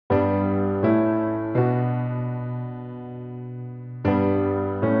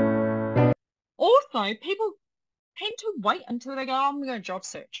know, people tend to wait until they go, oh, I'm going to job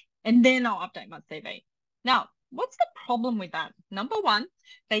search, and then I'll update my CV. Now, what's the problem with that? Number one,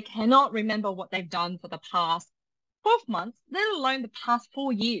 they cannot remember what they've done for the past 12 months, let alone the past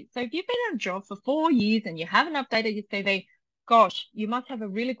 4 years. So if you've been in a job for 4 years and you haven't updated your CV, gosh, you must have a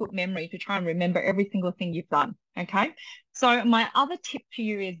really good memory to try and remember every single thing you've done, okay? So my other tip to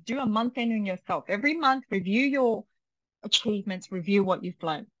you is do a month end on yourself. Every month, review your achievements, review what you've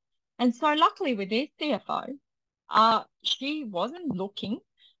learned. And so luckily with this CFO, she wasn't looking.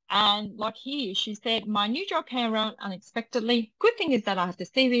 And like here, she said, my new job came around unexpectedly. Good thing is that I have the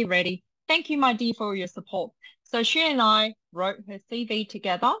CV ready. Thank you, my dear, for your support. So she and I wrote her CV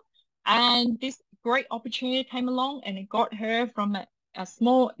together, and this great opportunity came along, and it got her from a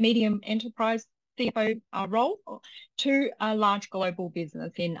small, medium enterprise CFO role to a large global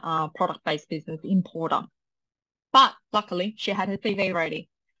business in product-based business importer. But luckily, she had her CV ready.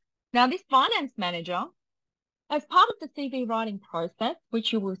 Now, this finance manager, as part of the CV writing process,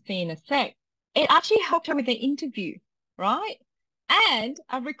 which you will see in a sec, it actually helped her with the interview, right? And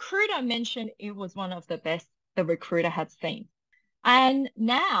a recruiter mentioned it was one of the best the recruiter had seen. And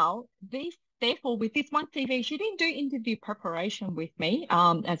now, therefore, with this one CV, she didn't do interview preparation with me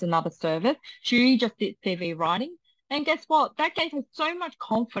as another service. She just did CV writing. And guess what? That gave her so much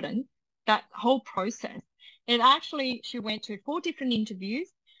confidence, that whole process. She went to 4 different interviews,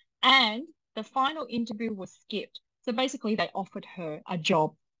 and the final interview was skipped. So basically, they offered her a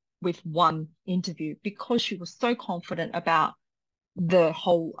job with one interview because she was so confident about the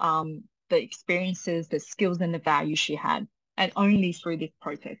whole, the experiences, the skills, and the value she had, and only through this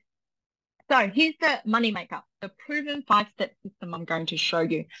process. So here's the moneymaker, the proven 5-step system I'm going to show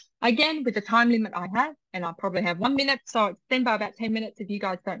you. Again, with the time limit I have, and I probably have 1 minute, so extend by about 10 minutes if you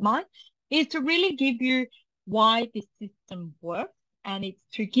guys don't mind, is to really give you why this system works. And it's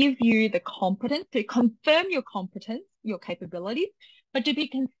to give you the competence, to confirm your competence, your capabilities, but to be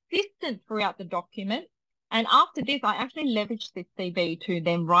consistent throughout the document. And after this, I actually leveraged this CV to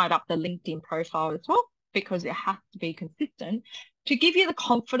then write up the LinkedIn profile as well, because it has to be consistent, to give you the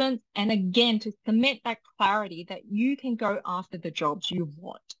confidence and again, to cement that clarity that you can go after the jobs you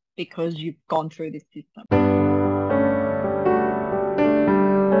want because you've gone through this system.